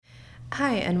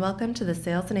Hi, and welcome to the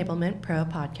Sales Enablement Pro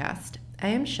podcast. I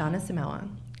am Shauna Sumawa.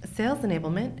 Sales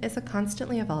enablement is a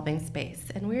constantly evolving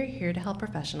space, and we're here to help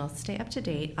professionals stay up to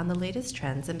date on the latest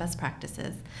trends and best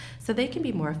practices so they can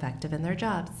be more effective in their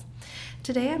jobs.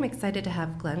 Today, I'm excited to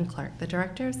have Glenn Clark, the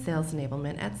Director of Sales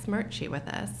Enablement at Smartsheet, with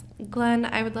us. Glenn,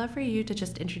 I would love for you to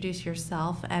just introduce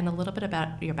yourself and a little bit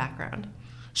about your background.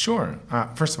 Sure.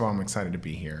 First of all, I'm excited to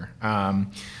be here.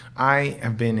 I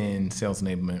have been in sales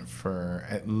enablement for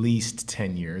at least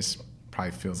 10 years,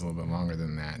 probably feels a little bit longer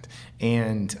than that.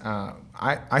 And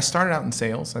I started out in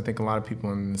sales. I think a lot of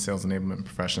people in the sales enablement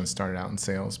profession started out in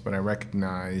sales, but I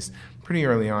recognized pretty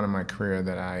early on in my career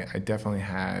that I definitely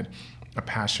had a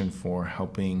passion for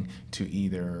helping to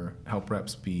either help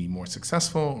reps be more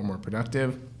successful or more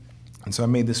productive. And so I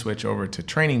made the switch over to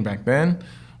training back then,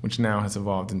 which now has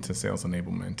evolved into sales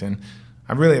enablement. And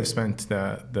I really have spent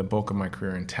the bulk of my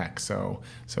career in tech. So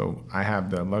I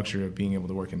have the luxury of being able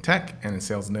to work in tech and in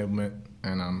sales enablement,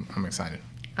 and I'm excited.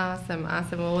 Awesome.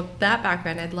 Well, with that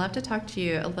background, I'd love to talk to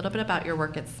you a little bit about your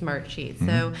work at Smartsheet. Mm-hmm.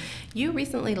 So you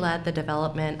recently led the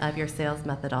development of your sales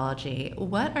methodology.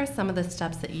 What are some of the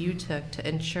steps that you took to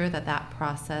ensure that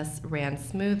process ran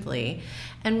smoothly?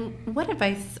 And what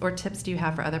advice or tips do you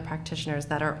have for other practitioners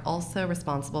that are also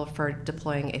responsible for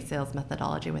deploying a sales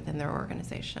methodology within their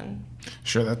organization?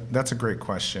 Sure, that's a great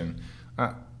question.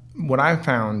 What I've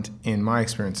found in my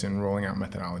experience in rolling out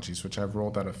methodologies, which I've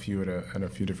rolled out a few at a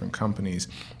few different companies,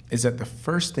 is that the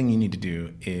first thing you need to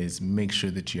do is make sure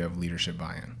that you have leadership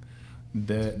buy-in.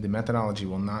 The methodology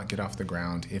will not get off the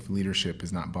ground if leadership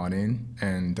is not bought in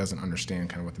and doesn't understand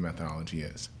kind of what the methodology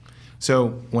is. So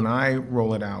when I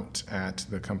roll it out at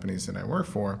the companies that I work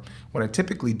for, what I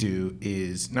typically do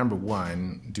is, number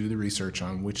one, do the research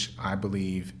on which I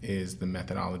believe is the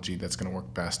methodology that's going to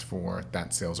work best for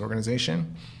that sales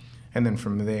organization. And then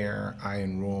from there, I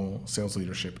enroll sales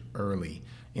leadership early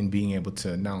in being able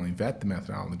to not only vet the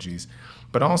methodologies,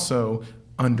 but also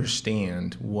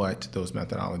understand what those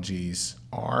methodologies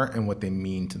are and what they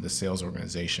mean to the sales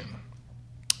organization.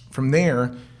 From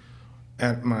there,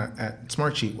 at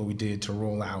Smartsheet, what we did to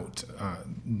roll out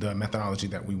the methodology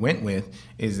that we went with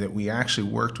is that we actually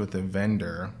worked with a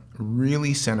vendor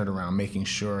really centered around making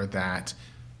sure that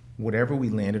whatever we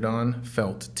landed on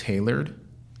felt tailored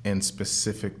and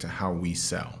specific to how we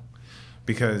sell.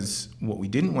 Because what we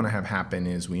didn't want to have happen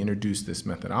is we introduced this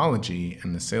methodology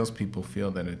and the salespeople feel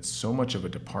that it's so much of a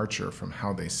departure from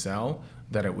how they sell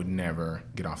that it would never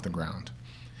get off the ground.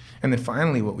 And then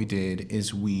finally, what we did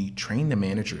is we trained the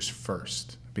managers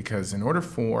first, because in order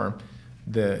for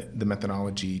the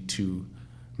methodology to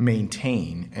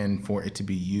maintain and for it to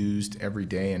be used every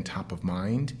day and top of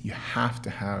mind, you have to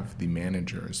have the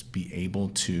managers be able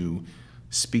to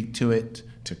speak to it,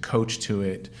 to coach to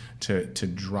it, to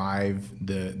drive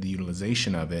the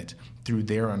utilization of it through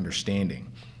their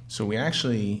understanding. So we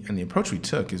actually, and the approach we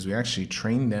took is we actually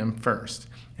trained them first,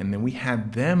 and then we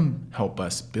had them help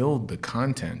us build the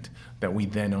content that we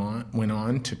then went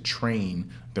on to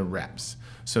train the reps,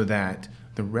 so that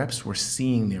the reps were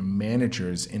seeing their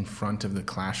managers in front of the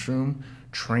classroom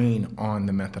train on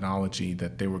the methodology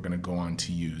that they were going to go on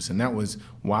to use. And that was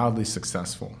wildly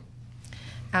successful.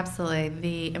 Absolutely.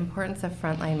 The importance of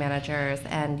frontline managers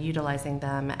and utilizing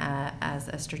them as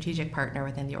a strategic partner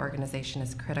within the organization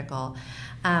is critical.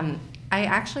 I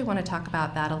actually want to talk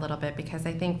about that a little bit because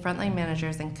I think frontline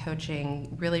managers and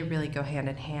coaching really, really go hand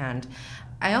in hand.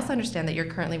 I also understand that you're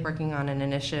currently working on an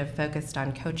initiative focused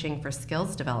on coaching for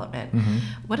skills development. Mm-hmm.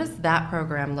 What does that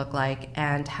program look like,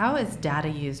 and how is data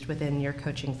used within your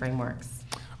coaching frameworks?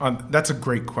 That's a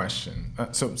great question.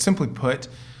 So simply put,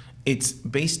 it's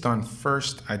based on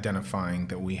first identifying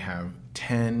that we have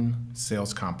 10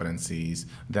 sales competencies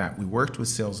that we worked with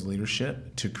sales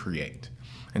leadership to create.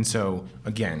 And so,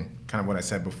 again, kind of what I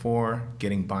said before,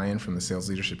 getting buy-in from the sales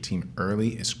leadership team early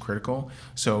is critical.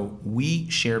 So we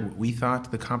shared what we thought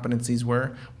the competencies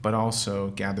were, but also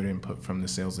gathered input from the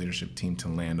sales leadership team to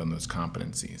land on those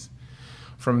competencies.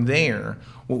 From there,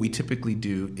 what we typically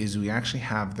do is we actually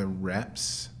have the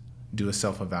reps do a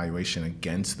self-evaluation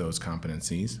against those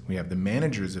competencies. We have the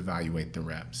managers evaluate the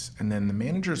reps, and then the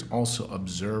managers also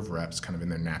observe reps kind of in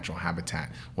their natural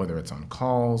habitat, whether it's on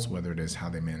calls, whether it is how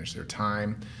they manage their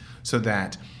time, so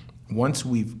that once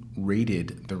we've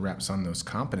rated the reps on those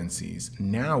competencies,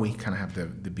 now we kind of have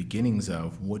the beginnings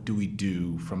of what do we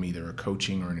do from either a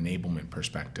coaching or an enablement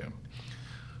perspective.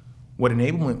 What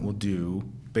enablement will do,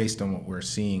 based on what we're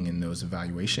seeing in those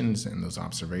evaluations and those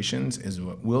observations, is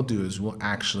what we'll do is we'll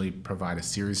actually provide a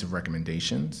series of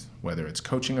recommendations, whether it's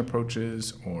coaching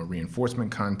approaches or reinforcement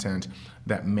content,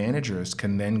 that managers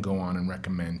can then go on and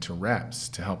recommend to reps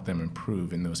to help them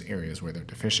improve in those areas where they're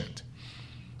deficient.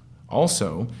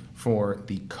 Also, for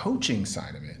the coaching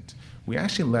side of it, we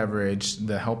actually leveraged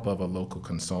the help of a local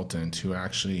consultant who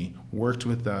actually worked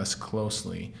with us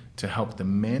closely to help the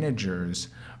managers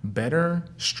better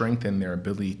strengthen their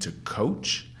ability to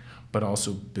coach, but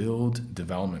also build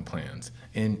development plans.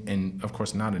 In of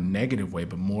course, not a negative way,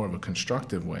 but more of a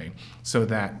constructive way, so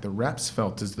that the reps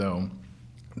felt as though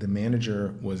the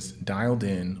manager was dialed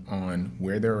in on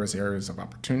where there was areas of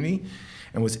opportunity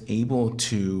and was able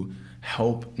to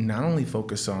help not only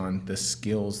focus on the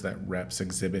skills that reps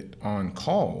exhibit on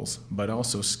calls, but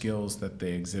also skills that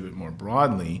they exhibit more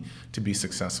broadly to be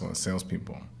successful as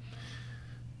salespeople.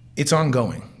 It's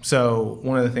ongoing. So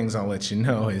one of the things I'll let you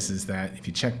know is that if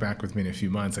you check back with me in a few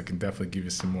months, I can definitely give you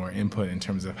some more input in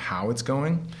terms of how it's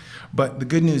going. But the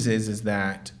good news is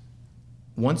that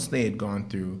once they had gone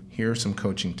through, here are some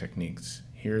coaching techniques,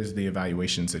 here's the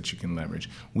evaluations that you can leverage,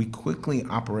 we quickly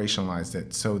operationalized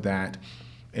it so that,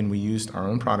 and we used our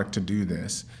own product to do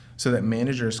this, so that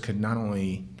managers could not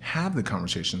only have the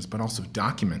conversations, but also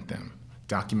document them,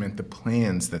 document the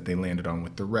plans that they landed on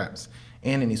with the reps,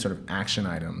 and any sort of action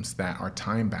items that are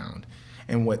time-bound.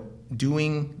 And what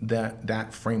doing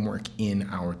that framework in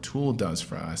our tool does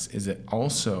for us is it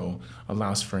also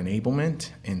allows for enablement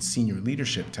and senior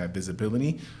leadership to have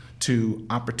visibility to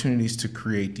opportunities to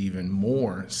create even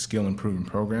more skill improvement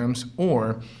programs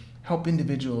or help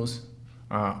individuals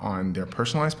on their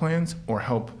personalized plans or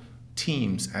help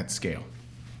teams at scale.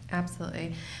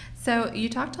 Absolutely. So you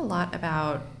talked a lot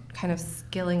about kind of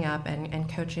skilling up and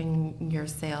coaching your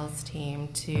sales team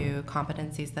to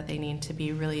competencies that they need to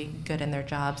be really good in their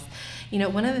jobs. You know,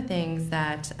 one of the things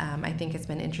that I think has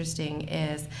been interesting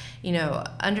is, you know,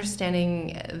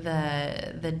 understanding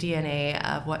the DNA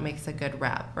of what makes a good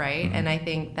rep, right? Mm-hmm. And I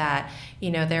think that,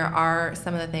 you know, there are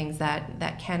some of the things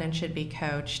that can and should be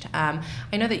coached. I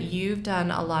know that you've done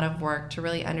a lot of work to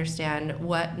really understand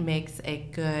what makes a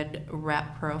good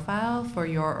rep profile for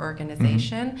your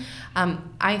organization. Mm-hmm.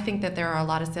 I think that there are a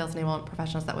lot of sales enablement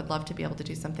professionals that would love to be able to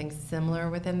do something similar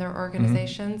within their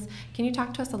organizations. Mm-hmm. Can you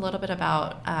talk to us a little bit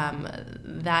about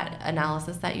that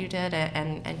analysis that you did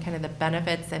and kind of the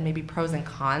benefits and maybe pros and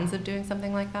cons of doing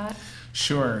something like that?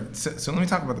 Sure. So let me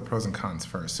talk about the pros and cons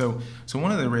first. So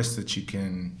one of the risks that you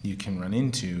can run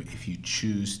into if you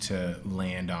choose to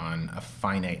land on a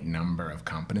finite number of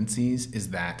competencies is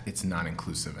that it's not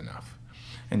inclusive enough.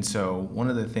 And so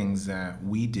one of the things that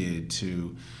we did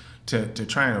to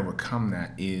try and overcome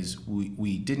that is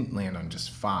we didn't land on just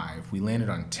 5, we landed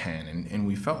on 10, and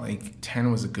we felt like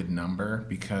 10 was a good number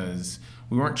because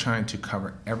we weren't trying to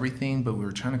cover everything, but we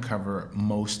were trying to cover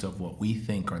most of what we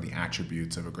think are the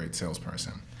attributes of a great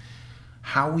salesperson.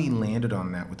 How we landed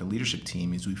on that with the leadership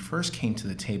team is we first came to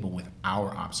the table with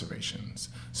our observations.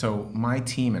 So my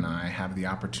team and I have the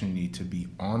opportunity to be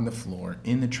on the floor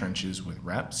in the trenches with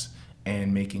reps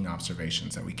and making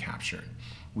observations that we captured.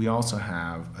 We also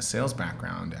have a sales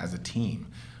background as a team,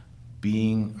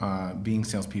 being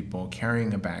salespeople,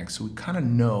 carrying a bag, so we kind of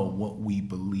know what we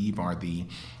believe are the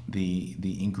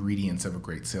ingredients of a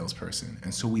great salesperson.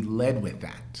 And so we led with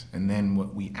that. And then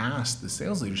what we asked the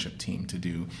sales leadership team to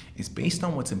do is based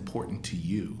on what's important to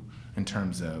you in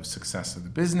terms of success of the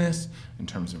business, in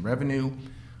terms of revenue,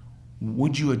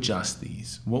 would you adjust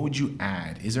these? What would you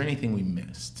add? Is there anything we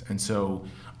missed? And so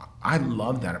I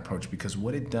love that approach because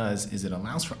what it does is it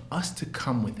allows for us to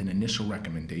come with an initial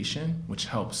recommendation, which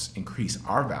helps increase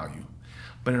our value,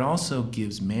 but it also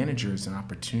gives managers an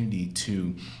opportunity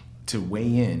to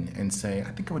weigh in and say, I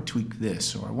think I would tweak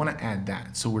this, or I want to add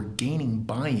that. So we're gaining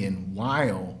buy-in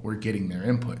while we're getting their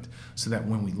input so that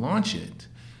when we launch it,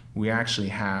 we actually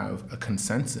have a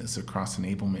consensus across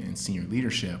enablement and senior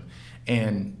leadership.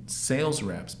 And sales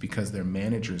reps, because their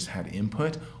managers had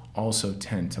input, also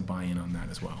tend to buy in on that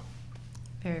as well.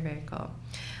 Very, very cool.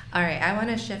 All right, I want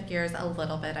to shift gears a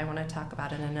little bit. I want to talk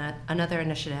about another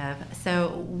initiative.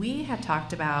 So we had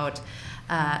talked about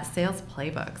sales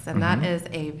playbooks, and that is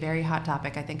a very hot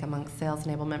topic, I think, among sales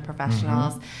enablement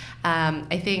professionals.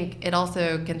 I think it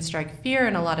also can strike fear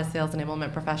in a lot of sales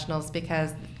enablement professionals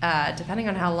because depending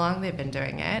on how long they've been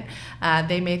doing it,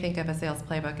 they may think of a sales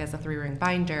playbook as a 3-ring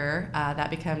binder that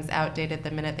becomes outdated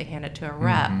the minute they hand it to a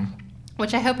rep.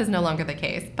 which I hope is no longer the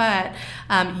case. But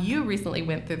you recently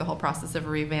went through the whole process of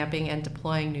revamping and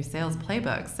deploying new sales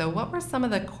playbooks. So what were some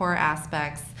of the core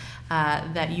aspects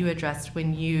that you addressed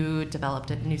when you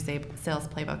developed a new sales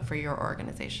playbook for your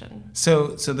organization?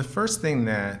 So the first thing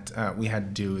that we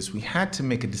had to do is we had to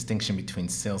make a distinction between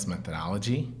sales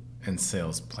methodology and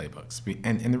sales playbooks.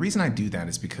 And the reason I do that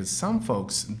is because some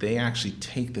folks, they actually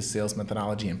take the sales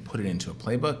methodology and put it into a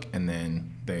playbook, and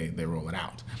then they roll it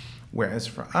out. Whereas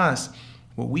for us,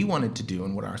 what we wanted to do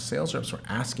and what our sales reps were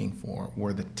asking for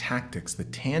were the tactics, the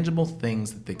tangible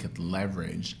things that they could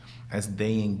leverage as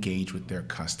they engage with their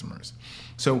customers.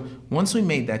 So once we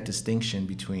made that distinction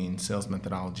between sales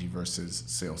methodology versus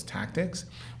sales tactics,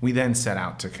 we then set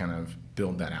out to kind of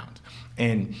build that out.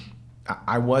 And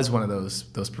I was one of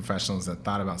those professionals that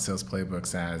thought about sales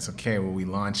playbooks as, okay, well, we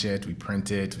launch it, we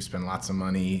print it, we spend lots of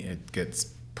money, it gets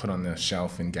put on the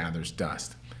shelf and gathers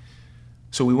dust.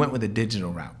 So we went with a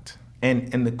digital route.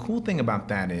 And the cool thing about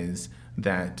that is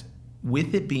that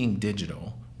with it being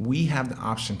digital, we have the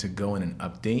option to go in and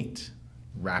update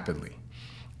rapidly.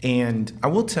 And I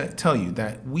will tell you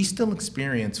that we still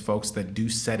experience folks that do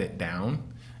set it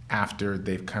down after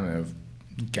they've kind of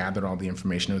gathered all the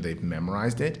information or they've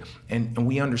memorized it. And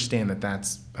we understand that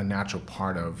that's a natural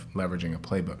part of leveraging a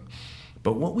playbook.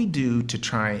 But what we do to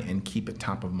try and keep it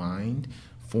top of mind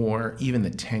for even the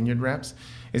tenured reps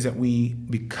is that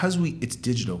because it's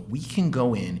digital, we can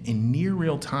go in near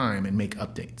real time and make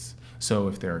updates. So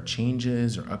if there are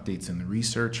changes or updates in the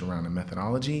research around a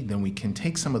methodology, then we can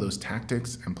take some of those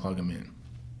tactics and plug them in.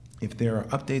 If there are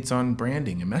updates on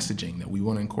branding and messaging that we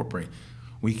want to incorporate,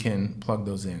 we can plug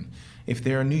those in. If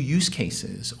there are new use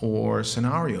cases or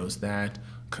scenarios that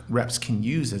reps can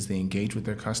use as they engage with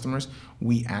their customers,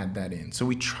 we add that in. So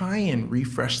we try and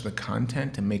refresh the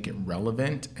content and make it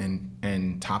relevant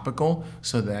and topical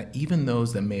so that even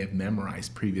those that may have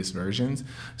memorized previous versions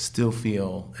still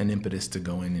feel an impetus to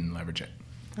go in and leverage it.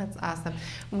 That's awesome.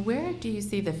 Where do you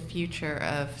see the future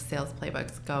of sales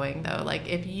playbooks going, though? Like,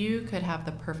 if you could have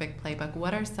the perfect playbook,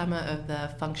 what are some of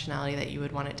the functionality that you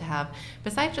would want it to have?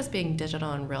 Besides just being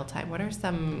digital and real time, what are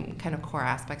some kind of core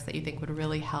aspects that you think would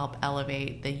really help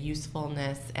elevate the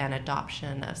usefulness and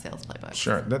adoption of sales playbooks?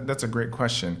 Sure, that's a great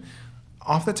question.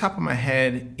 Off the top of my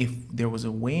head, if there was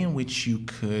a way in which you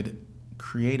could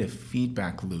create a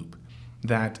feedback loop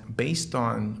that based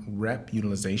on rep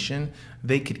utilization,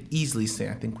 they could easily say,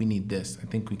 I think we need this, I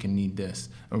think we can need this,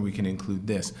 or we can include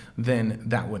this, then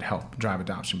that would help drive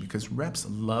adoption because reps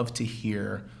love to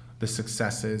hear the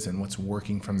successes and what's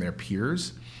working from their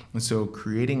peers. And so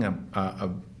creating a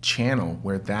channel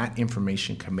where that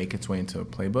information can make its way into a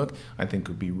playbook, I think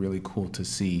would be really cool to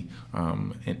see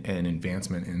an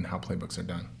advancement in how playbooks are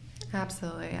done.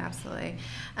 Absolutely, absolutely.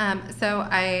 So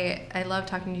I love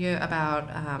talking to you about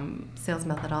sales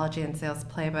methodology and sales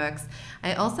playbooks.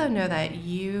 I also know that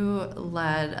you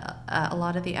led a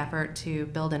lot of the effort to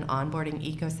build an onboarding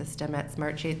ecosystem at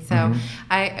Smartsheet. So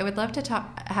I would love to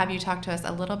have you talk to us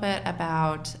a little bit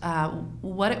about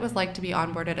what it was like to be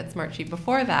onboarded at Smartsheet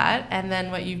before that, and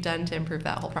then what you've done to improve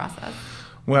that whole process.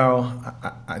 Well,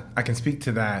 I can speak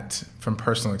to that from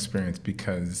personal experience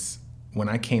because when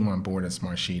I came on board at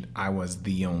Smartsheet, I was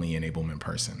the only enablement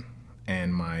person.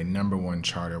 And my number one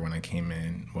charter when I came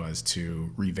in was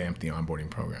to revamp the onboarding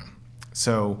program.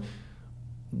 So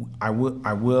I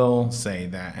will say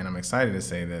that, and I'm excited to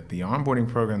say that the onboarding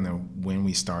program that when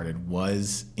we started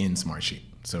was in Smartsheet.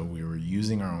 So we were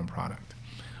using our own product.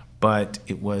 But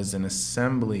it was an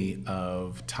assembly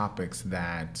of topics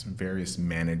that various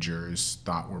managers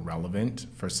thought were relevant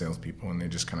for salespeople, and they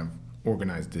just kind of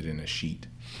organized it in a sheet.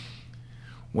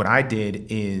 What I did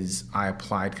is I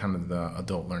applied kind of the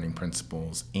adult learning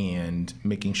principles and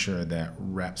making sure that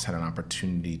reps had an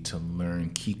opportunity to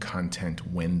learn key content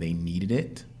when they needed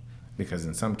it. Because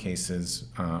in some cases,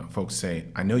 folks say,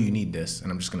 I know you need this, and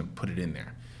I'm just going to put it in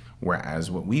there. Whereas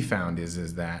what we found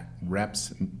is that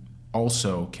reps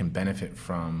also can benefit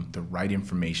from the right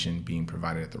information being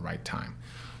provided at the right time.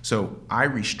 So I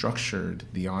restructured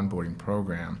the onboarding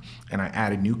program and I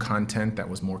added new content that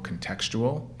was more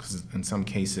contextual, because in some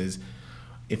cases,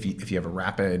 if you have a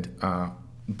rapid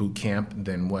boot camp,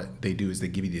 then what they do is they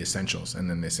give you the essentials and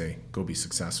then they say, go be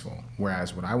successful.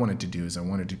 Whereas what I wanted to do is I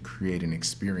wanted to create an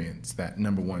experience that,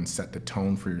 number one, set the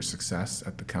tone for your success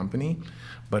at the company,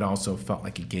 but also felt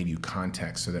like it gave you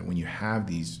context so that when you have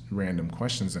these random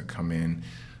questions that come in,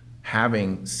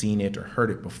 having seen it or heard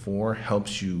it before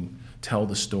helps you tell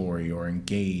the story or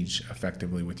engage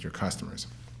effectively with your customers.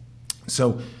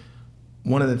 So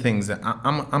one of the things that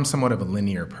I'm somewhat of a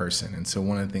linear person, and so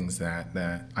one of the things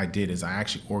that I did is I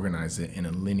actually organized it in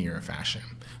a linear fashion,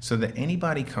 so that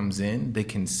anybody comes in, they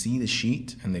can see the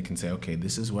sheet and they can say, okay,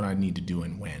 this is what I need to do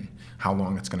and when, how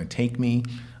long it's going to take me.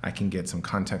 I can get some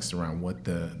context around what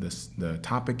the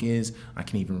topic is. I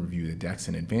can even review the decks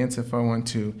in advance if I want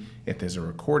to. If there's a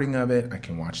recording of it, I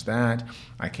can watch that.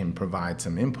 I can provide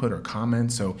some input or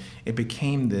comments. So it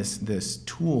became this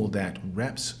tool that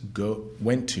reps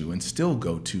went to and still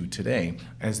go to today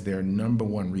as their number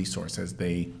one resource as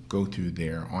they go through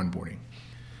their onboarding.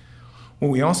 What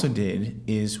we also did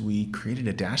is we created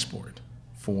a dashboard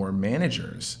for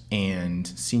managers and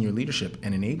senior leadership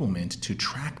and enablement to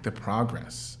track the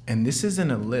progress. And this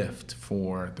isn't a lift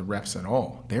for the reps at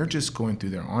all. They're just going through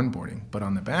their onboarding. But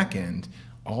on the back end,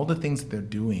 all the things that they're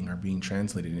doing are being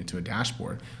translated into a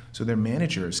dashboard so their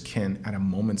managers can, at a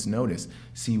moment's notice,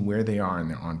 see where they are in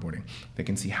their onboarding. They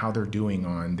can see how they're doing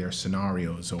on their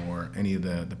scenarios or any of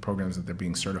the programs that they're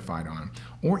being certified on,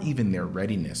 or even their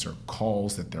readiness or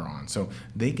calls that they're on. So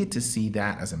they get to see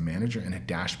that as a manager in a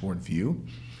dashboard view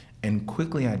and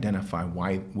quickly identify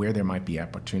where there might be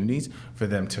opportunities for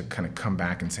them to kind of come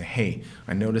back and say, hey,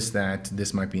 I noticed that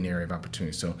this might be an area of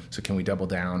opportunity. So can we double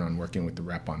down on working with the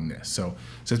rep on this? So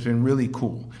it's been really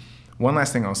cool. One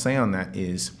last thing I'll say on that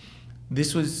is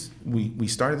we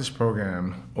started this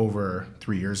program over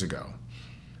 3 years ago.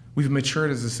 We've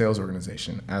matured as a sales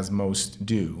organization, as most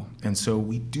do. And so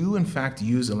we do, in fact,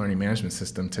 use a learning management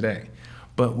system today.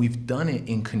 But we've done it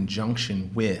in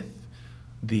conjunction with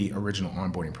the original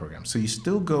onboarding program. So you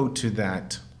still go to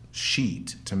that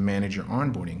sheet to manage your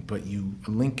onboarding, but you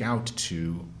link out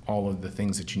to all of the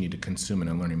things that you need to consume in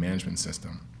a learning management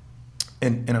system.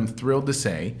 And I'm thrilled to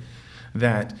say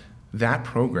that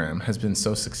program has been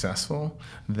so successful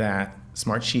that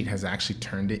Smartsheet has actually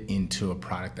turned it into a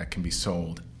product that can be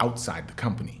sold outside the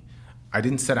company. I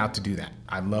didn't set out to do that.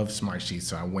 I love Smartsheet,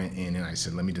 so I went in and I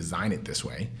said, let me design it this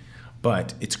way.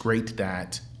 But it's great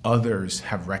that others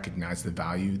have recognized the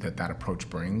value that approach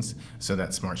brings, so that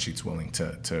Smartsheet's willing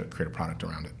to create a product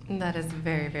around it. That is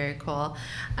very, very cool.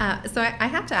 So I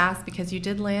have to ask, because you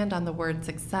did land on the word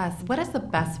success, what is the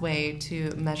best way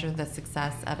to measure the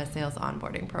success of a sales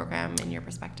onboarding program in your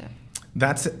perspective?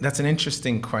 That's an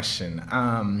interesting question,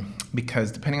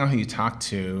 because depending on who you talk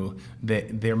to,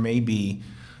 there may be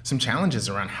some challenges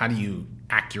around how do you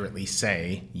accurately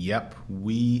say, yep,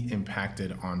 we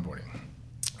impacted onboarding.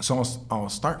 So I'll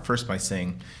start first by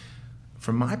saying,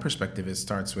 from my perspective, it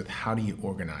starts with how do you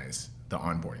organize the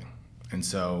onboarding? And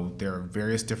so there are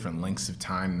various different lengths of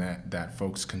time that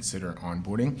folks consider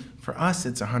onboarding. For us,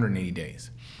 it's 180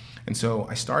 days. And so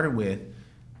I started with,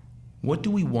 what do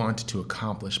we want to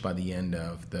accomplish by the end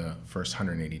of the first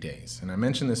 180 days? And I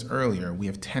mentioned this earlier, we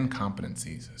have 10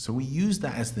 competencies. So we use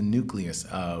that as the nucleus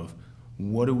of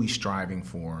what are we striving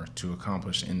for to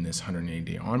accomplish in this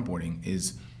 180-day onboarding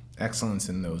is excellence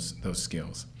in those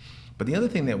skills. But the other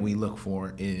thing that we look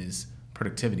for is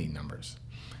productivity numbers.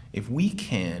 If we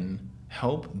can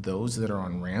help those that are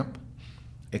on ramp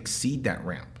exceed that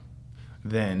ramp,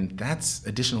 then that's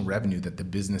additional revenue that the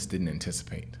business didn't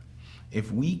anticipate.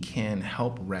 If we can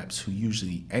help reps who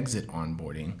usually exit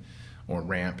onboarding or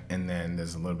ramp and then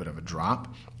there's a little bit of a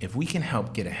drop, if we can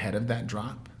help get ahead of that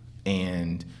drop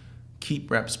and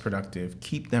keep reps productive,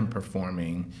 keep them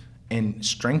performing, and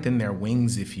strengthen their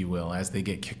wings, if you will, as they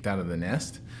get kicked out of the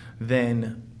nest,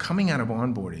 then coming out of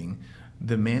onboarding,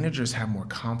 the managers have more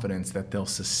confidence that they'll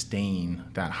sustain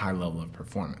that high level of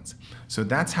performance. So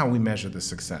that's how we measure the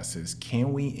success, is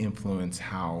can we influence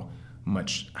how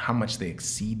much they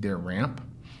exceed their ramp,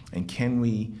 and can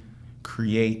we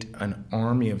create an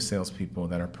army of salespeople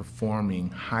that are performing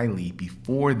highly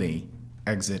before they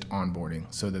exit onboarding,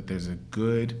 so that there's a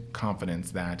good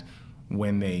confidence that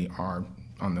when they are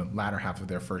on the latter half of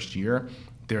their first year,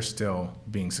 they're still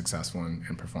being successful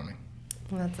and performing.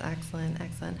 That's excellent,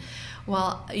 excellent.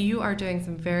 Well, you are doing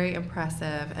some very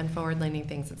impressive and forward-leaning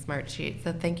things at Smartsheet,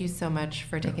 so thank you so much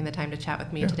for taking the time to chat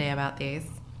with me today about these.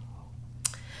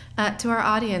 To our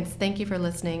audience, thank you for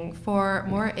listening. For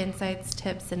more insights,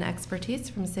 tips, and expertise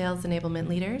from sales enablement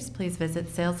leaders, please visit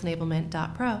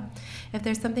salesenablement.pro. If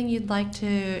there's something you'd like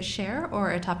to share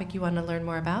or a topic you want to learn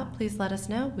more about, please let us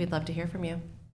know. We'd love to hear from you.